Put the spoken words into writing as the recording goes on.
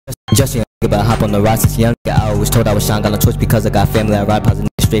Just young, but I hop on the ride since young. I was told I was shy, got no choice because I got family. I ride positive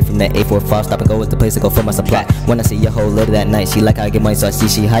straight from that A45. Stop and go is the place to go for my supply. When I see your hoe later that night, she like how I get money, so I see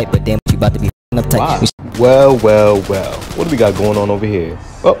she hype. But damn, she about to be up tight. Wow. Well. What do we got going on over here?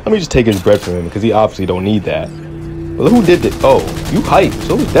 Well, let me just take his bread from him because he obviously don't need that. Well, who did this? Oh, you hype,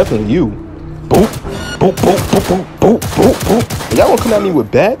 so it's definitely you. Boop, boop, boop, boop, boop, boop, boop. Y'all gonna come at me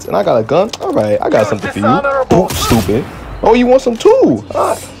with bats and I got a gun? All right, I got something for you. Boop, stupid. Oh, you want some too?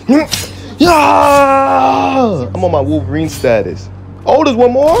 Yeah! I'm on my Wolverine status. Oh, there's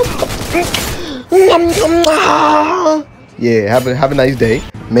one more. Yeah, have a nice day.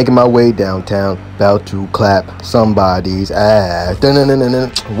 Making my way downtown, about to clap somebody's ass.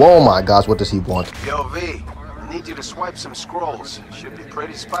 Whoa, my gosh, what does he want? Yo, V, I need you to swipe some scrolls. Should be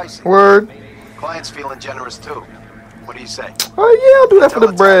pretty spicy. Word. Client's feeling generous too. What do you say? Oh yeah, I'll do that for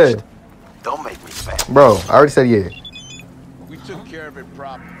the bread. Don't make me fat. Bro, I already said yeah. We took care of it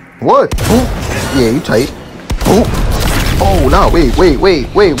properly. What? Yeah, you tight. Oh, no, wait, whoa,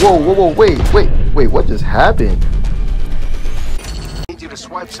 wait, what just happened? Need you to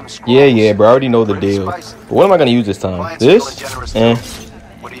swipe some scrolls. Yeah, bro, I already know the deal. But what am I gonna use this time? This?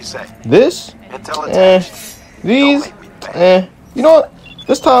 What do you say? This? These? You know what?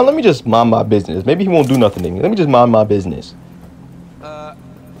 This time, let me just mind my business. Maybe he won't do nothing to me. Let me just mind my business. I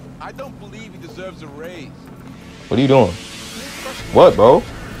don't believe he deserves a raise. What are you doing? What, bro?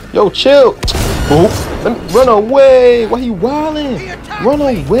 Yo, chill. Boop. Let me run away. Why he wildin'? Run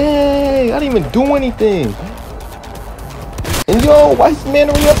away. I didn't even do anything. And yo, why is man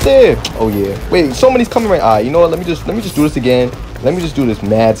already up there? Oh yeah. Wait, somebody's coming right. Alright, you know what? Let me just do this again. Let me just do this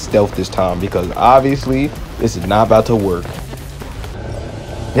mad stealth this time because obviously this is not about to work.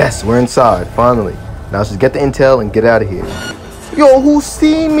 Yes, we're inside, finally. Now let's just get the intel and get out of here. Yo, who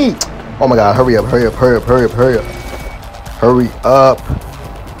see me? Oh my god, hurry up. Hurry up.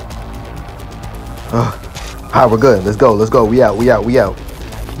 Alright, we're good. Let's go. We out.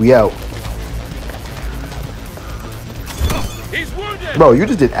 He's wounded. Bro, you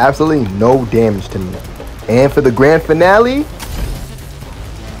just did absolutely no damage to me. And for the grand finale?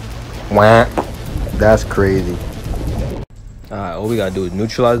 Wah. That's crazy. Alright, all we gotta do is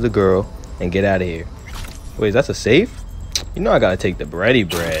neutralize the girl and get out of here. Wait, that's a safe? You know I gotta take the bready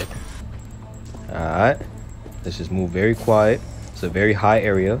bread. Alright. Let's just move very quiet. It's a very high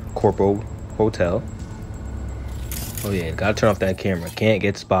area. Corpo Hotel. Oh yeah, gotta turn off that camera. Can't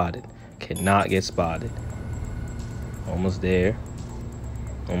get spotted. Cannot get spotted. Almost there.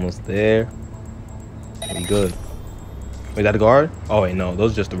 We good. Wait, that a guard? Oh wait, no.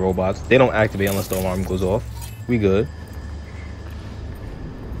 Those are just the robots. They don't activate unless the alarm goes off. We good.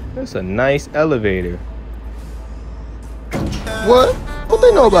 That's a nice elevator. What? What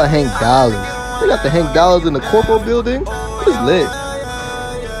they know about HankDollaz? They got the HankDollaz in the corpo building? What is lit?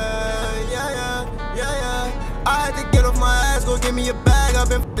 I had to get off my ass, go get me a bag. I've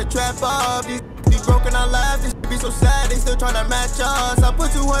been the trap up. These broken, I laugh. This be so sad, they still trying to match us. I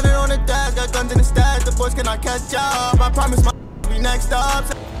put 200 on the dash, got guns in the stash. The boys cannot catch up. I promise my be next up.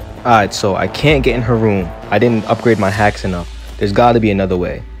 Alright, so I can't get in her room. I didn't upgrade my hacks enough. There's gotta be another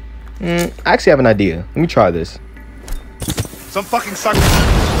way. I actually have an idea. Let me try this. Some fucking sucker.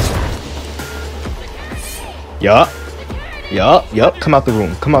 Yup. Come out the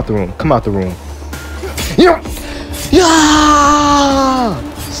room. Yeah.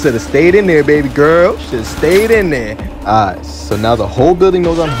 Should've stayed in there, baby girl. Should've stayed in there. Alright, so now the whole building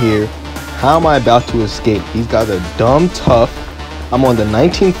knows I'm here. How am I about to escape? These guys are dumb tough. I'm on the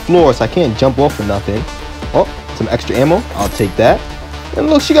 19th floor, so I can't jump off or nothing. Oh, some extra ammo. I'll take that. And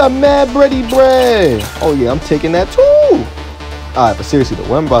look, she got mad bready bread. Oh yeah, I'm taking that too. Alright, but seriously though,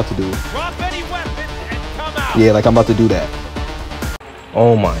 what I'm about to do. Drop any weapons and come out. Yeah, like I'm about to do that.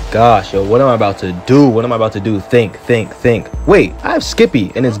 Oh my gosh, yo, what am I about to do? Think. Wait, I have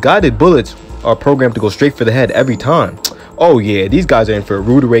Skippy, and his guided bullets are programmed to go straight for the head every time. Oh yeah, these guys are in for a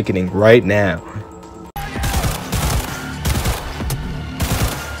rude awakening right now.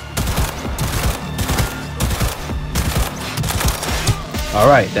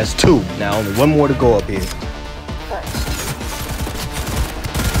 Alright, that's 2. Now only 1 more to go up here.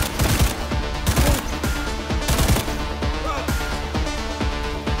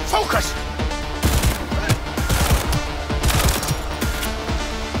 Focus.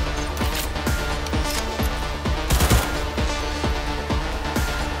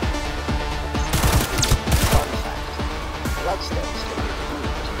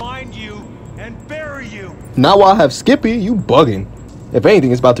 Find you and bury you. Now while I have Skippy, you bugging. If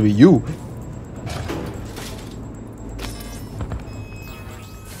anything, it's about to be you.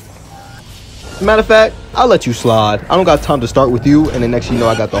 Matter of fact, I'll let you slide. I don't got time to start with you, and then next thing you know,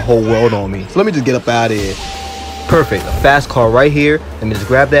 I got the whole world on me. So let me just get up out of here. Perfect. A fast car right here. Let me just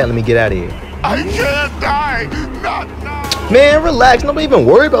grab that and let me get out of here. I can't die. Not now. Man, relax. Nobody even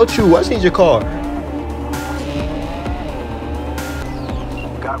worry about you. I just need your car.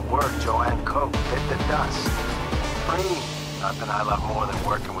 Got work, Joanne Coke. Hit the dust. Free. Nothing I love more than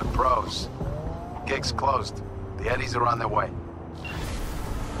working with pros. Gig's closed. The Eddies are on their way.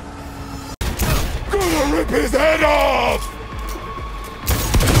 Gonna rip his head off!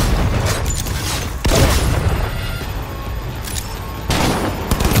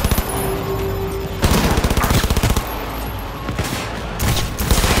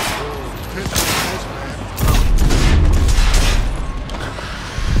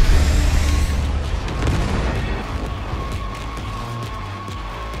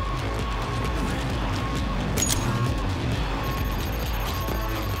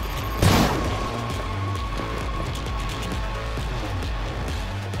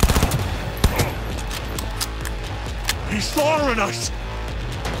 He's slaughtering us!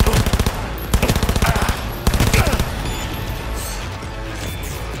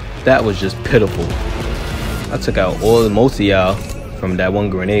 That was just pitiful. I took out most of y'all from that one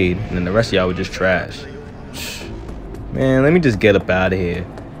grenade, and then the rest of y'all were just trash. Man, let me just get up out of here.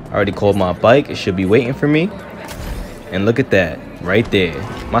 I already called my bike. It should be waiting for me. And look at that, right there.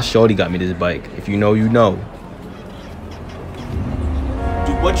 My shorty got me this bike. If you know, you know.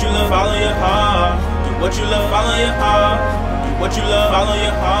 Do what you love, follow your heart. Do what you love, follow your heart. Do what you love, follow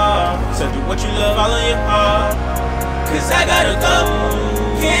your heart. So do what you love, follow your heart. Cause I gotta go.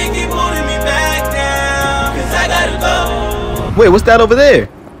 Can't keep holding me back down. Cause I gotta go. Wait, what's that over there?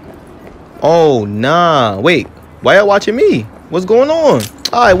 Oh, nah. Wait, why y'all watching me? What's going on?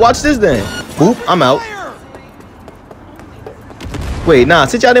 Alright, watch this then. Boop, I'm out. Wait, nah,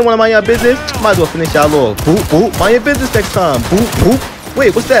 since y'all didn't want to mind y'all business, might as well finish y'all off. Boop, boop, mind your business next time. Boop, boop.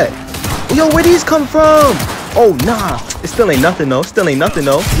 Wait, what's that? Yo, where these come from? Oh, nah. It still ain't nothing, though. Still ain't nothing,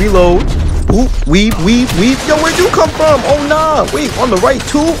 though. Reload. Boop, weave, weave, weave. Yo, where'd you come from? Oh, nah. Wait, on the right,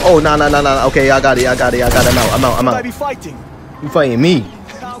 too? Oh, nah. Okay, I got it. I'm out. Be fighting. You fighting me?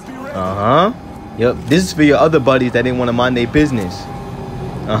 Uh-huh. Yep, this is for your other buddies that didn't want to mind their business.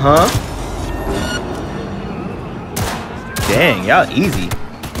 Uh-huh. Dang, y'all easy.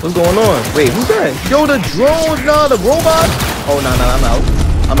 What's going on? Wait, who's that? Yo, the drones, nah, the robot. Oh, nah,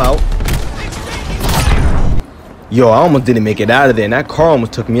 I'm out. Yo, I almost didn't make it out of there, and that car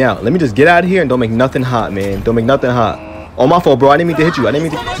almost took me out. Let me just get out of here and don't make nothing hot, man. Don't make nothing hot. Oh, my fault, bro. I didn't mean to hit you.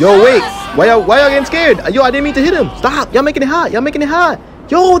 Yo, wait. Why y'all getting scared? Yo, I didn't mean to hit him. Stop. Y'all making it hot.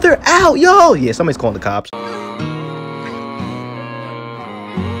 Yo, they're out. Yo. Yeah, somebody's calling the cops.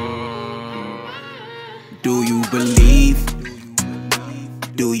 Do you believe?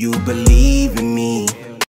 Do you believe in me?